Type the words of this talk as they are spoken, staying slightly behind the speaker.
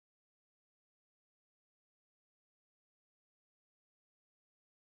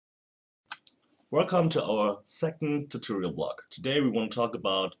Welcome to our second tutorial blog. Today we want to talk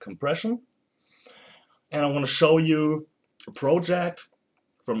about compression, and I want to show you a project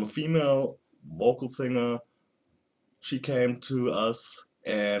from a female vocal singer. She came to us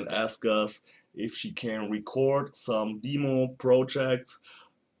and asked us if she can record some demo projects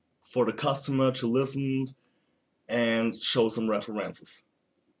for the customer to listen and show some references.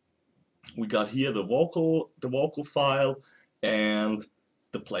 We got here the vocal file and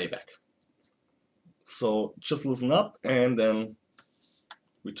the playback. So just listen up and then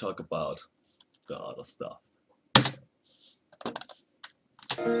we talk about the other stuff.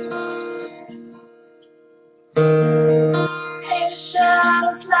 Hey Michelle,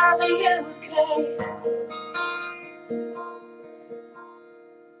 it's love, are you okay?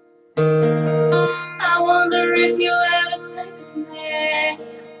 I wonder if you ever think of me.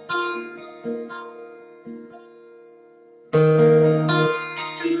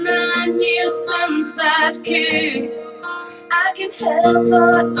 It's been 9 years since that kiss. I can't help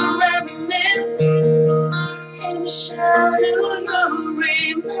but reminisce. Hey Michelle, do you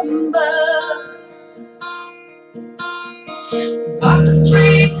remember? We walked the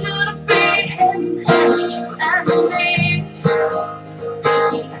street to the beat and you and me.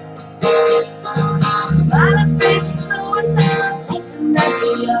 Smiling faces so enough, hoping that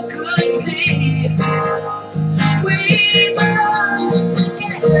we all could see. We belong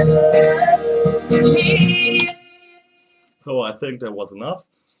together. Me. So I think that was enough.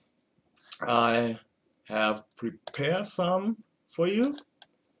 I have prepared some for you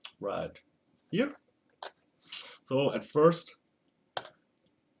right here. So at first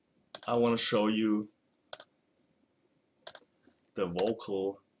I want to show you the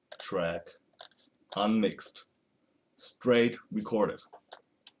vocal track unmixed, straight recorded.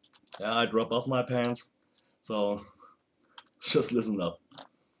 Yeah, I drop off my pants, so just listen up.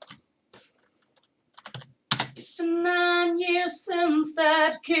 It's been 9 years since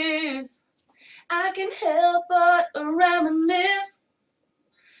that kiss. I can't help but reminisce.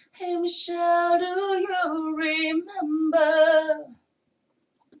 Hey Michelle, do you remember?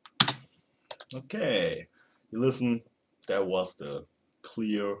 Okay, you listen, that was the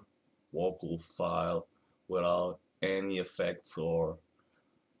clear vocal file without any effects or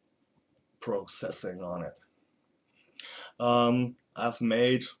processing on it. I've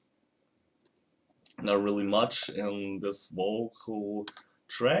made not really much in this vocal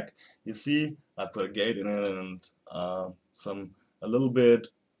track. You see, I put a gate in it and a little bit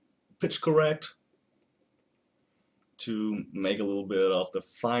pitch correct to make a little bit of the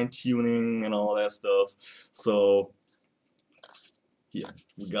fine-tuning and all that stuff. So here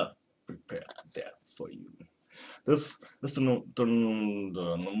we got prepared that for you. This is the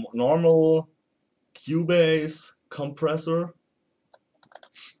normal Cubase compressor.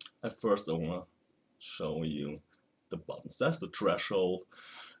 At first I want to show you the buttons. That's the threshold.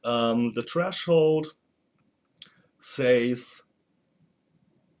 The threshold says,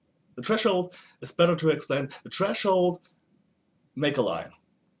 the threshold is better to explain. The threshold make a line,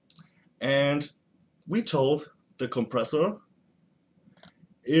 and we told the compressor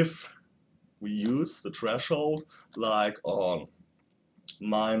if we use the threshold like on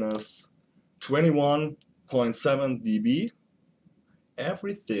minus 21.7 dB,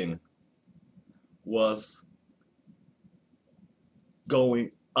 everything was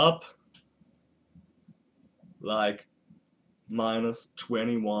going up like minus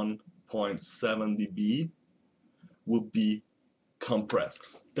 21.7 dB would be compressed.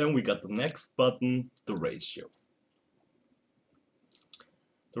 Then we got the next button, the ratio.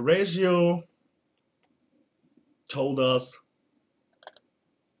 The ratio told us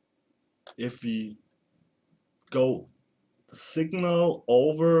if we go the signal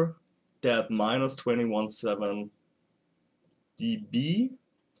over that minus 21.7 dB,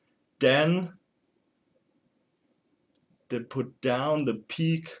 then they put down the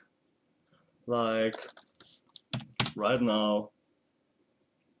peak like right now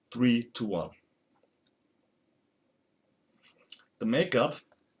 3:1. The makeup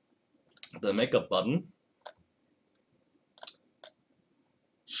button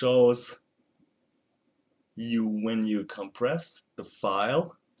shows you when you compress the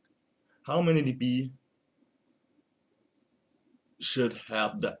file how many dB should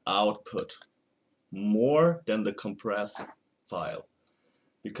have the output more than the compressed file,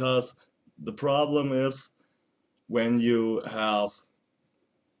 because the problem is when you have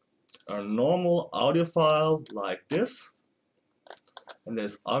a normal audio file like this and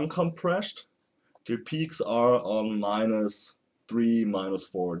it's uncompressed, the peaks are on -3,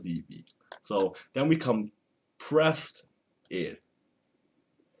 -4 dB. So then we compressed it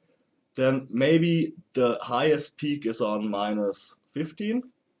then maybe the highest peak is on -15,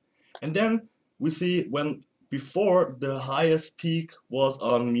 and then we see when before the highest peak was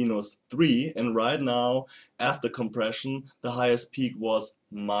on -3, and right now after compression the highest peak was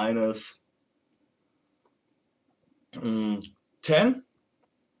 -10,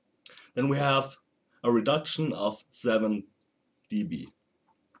 then we have a reduction of 7 dB.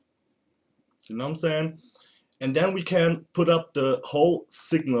 You know what I'm saying? And then we can put up the whole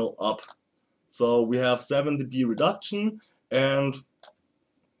signal up. So we have 7 dB reduction, and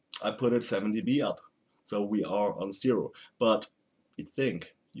I put it 7 dB up. So we are on 0. But you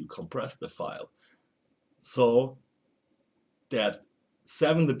think you compress the file so that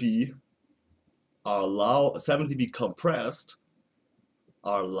 7 dB are 7 dB compressed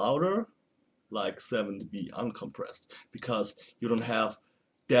are louder like 7 dB uncompressed, because you don't have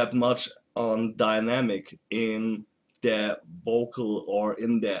that much on dynamic in the vocal or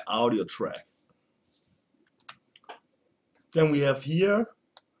in the audio track. Then we have here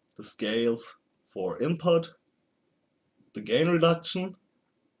the scales for input, the gain reduction,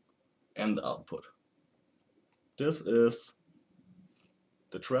 and the output. This is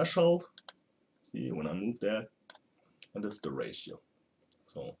the threshold. See when I move that, and this is the ratio.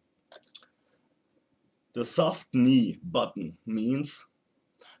 So the soft knee button means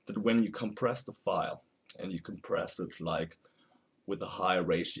that when you compress the file, and you compress it like with a high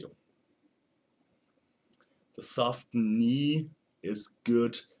ratio, the soft knee is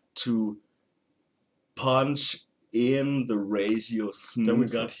good to punch in the ratio smoother. Then we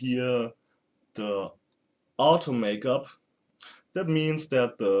got here the auto makeup. That means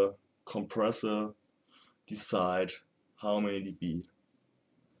that the compressor decide how many dB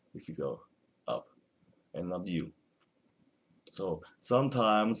if you go up, and not you. So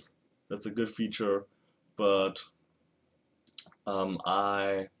sometimes that's a good feature, but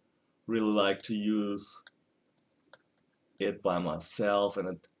I really like to use it by myself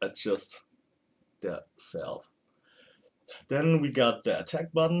and adjust the self. Then we got the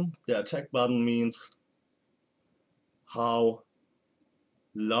attack button. The attack button means how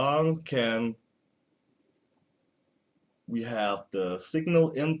long can we have the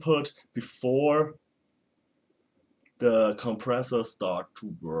signal input before the compressor start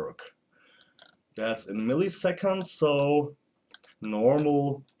to work. That's in milliseconds, so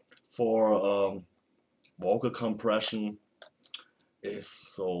normal for vocal compression is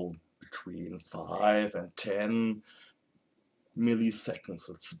so between 5 and 10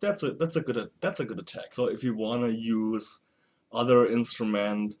 milliseconds. That's a good attack. So if you want to use other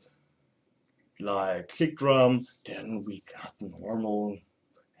instrument like kick drum, then we got normal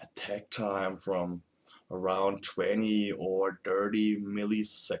attack time from around 20 or 30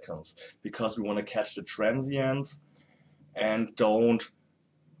 milliseconds, because we want to catch the transients and don't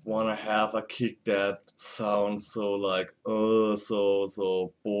want to have a kick that sounds so like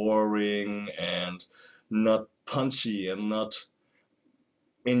so boring and not punchy and not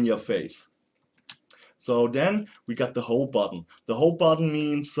in your face. So then we got the hold button. The hold button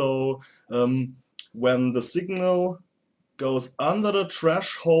means so when the signal goes under the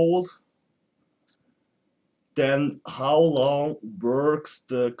threshold, then how long works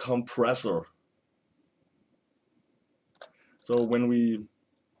the compressor. So when we,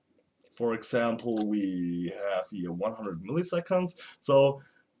 for example, we have here 100 milliseconds, so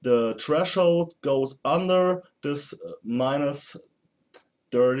the threshold goes under this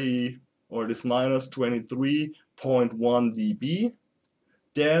 -30 or this -23.1 dB,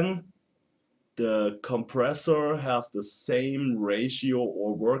 then the compressor have the same ratio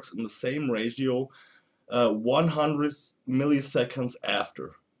or works in the same ratio 100 milliseconds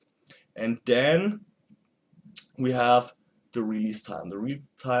after. And then we have the release time. The release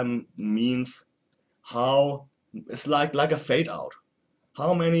time means how, it's like a fade out.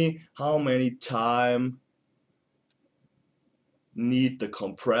 How many time need the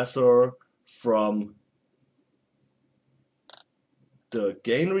compressor from the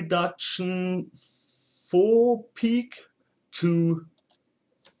gain reduction full peak to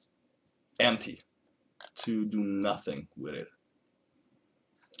empty, to do nothing with it.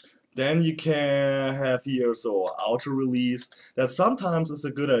 Then you can have here so auto release. That sometimes is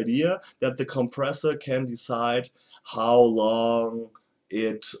a good idea, that the compressor can decide how long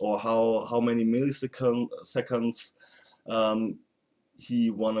it, or how many milliseconds he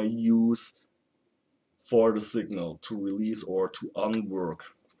wanna use for the signal to release or to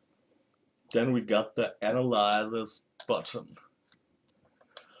unwork. Then we got the analyzers button.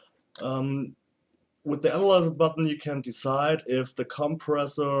 With the analyzer button you can decide if the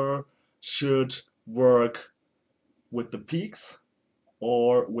compressor should work with the peaks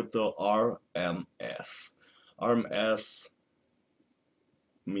or with the RMS. RMS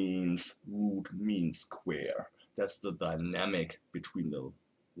means root mean square. That's the dynamic between the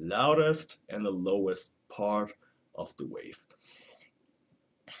loudest and the lowest part of the wave.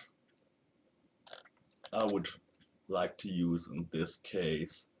 I would like to use in this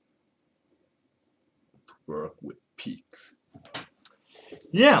case to work with peaks.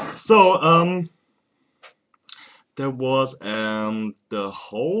 Yeah, so there was the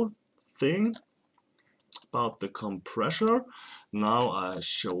whole thing about the compressor. Now I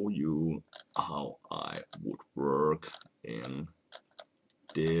show you how I would work in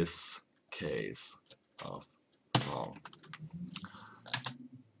this case of song.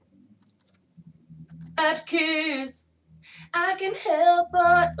 That kiss, I can help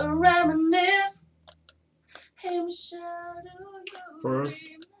but reminisce. Hey, Michelle, do you First,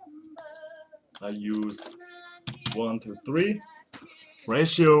 remember? I use 1 to 3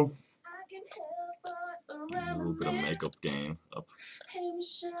 ratio. A little bit of makeup gain up. Hey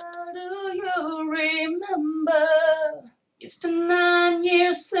Michelle, do you remember? It's been 9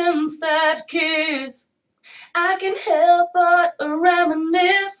 years since that kiss. I can help but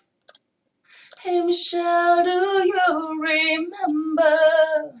reminisce. Hey Michelle, do you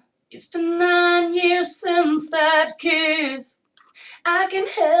remember? It's been 9 years since that kiss. I can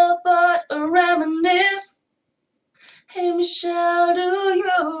help but reminisce. Hey Michelle, do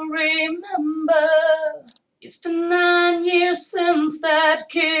you remember? It's been 9 years since that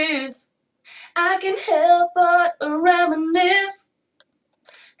kiss. I can help but reminisce.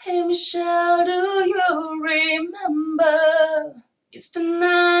 Hey Michelle, do you remember? It's been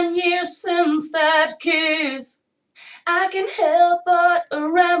 9 years since that kiss. I can help but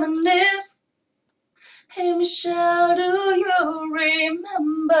reminisce. Hey Michelle, do you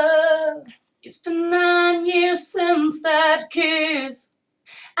remember? It's been 9 years since that kiss.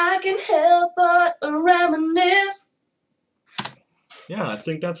 I can help but reminisce. Yeah, I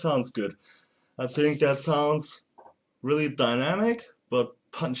think that sounds good. I think that sounds really dynamic but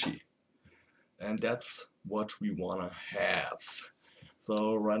punchy. And that's what we want to have.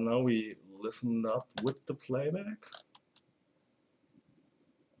 So right now we listen up with the playback.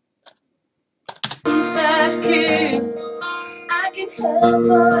 That kiss, I can help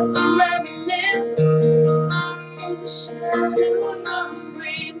but reminisce. Hey Michelle, do you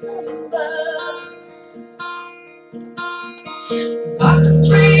remember? Walk the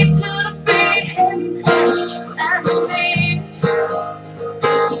street to the beat, and you and me.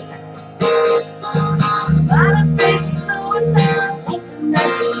 Smiling faces so alive, hoping that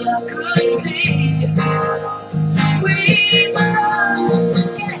we all could see. We belong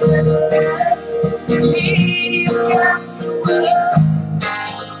together. We against the world.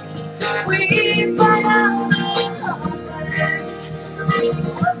 We fight out the hard. This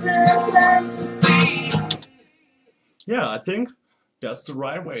wasn't meant to be. Yeah, I think that's the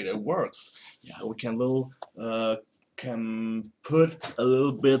right way. It works. Yeah, we can put a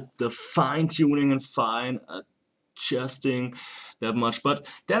little bit the fine tuning and fine adjusting that much, but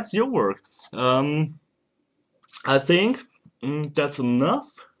that's your work. I think that's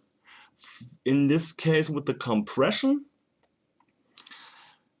enough in this case with the compression.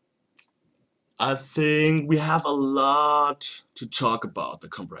 I think we have a lot to talk about the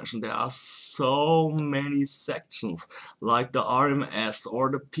compression. There are so many sections like the RMS or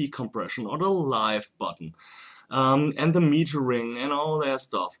the peak compression or the live button and the metering and all that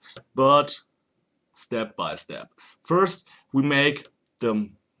stuff. But step by step. First, we make the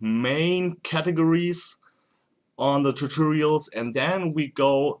main categories on the tutorials, and then we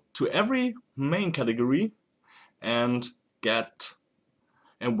go to every main category and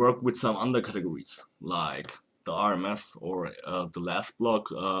work with some under categories like the RMS or the last block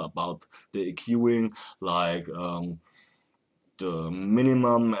about the EQing, like the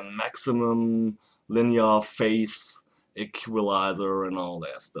minimum and maximum linear phase equalizer and all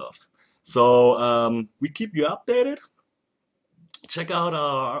that stuff. So we keep you updated. Check out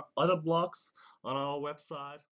our other blogs on our website.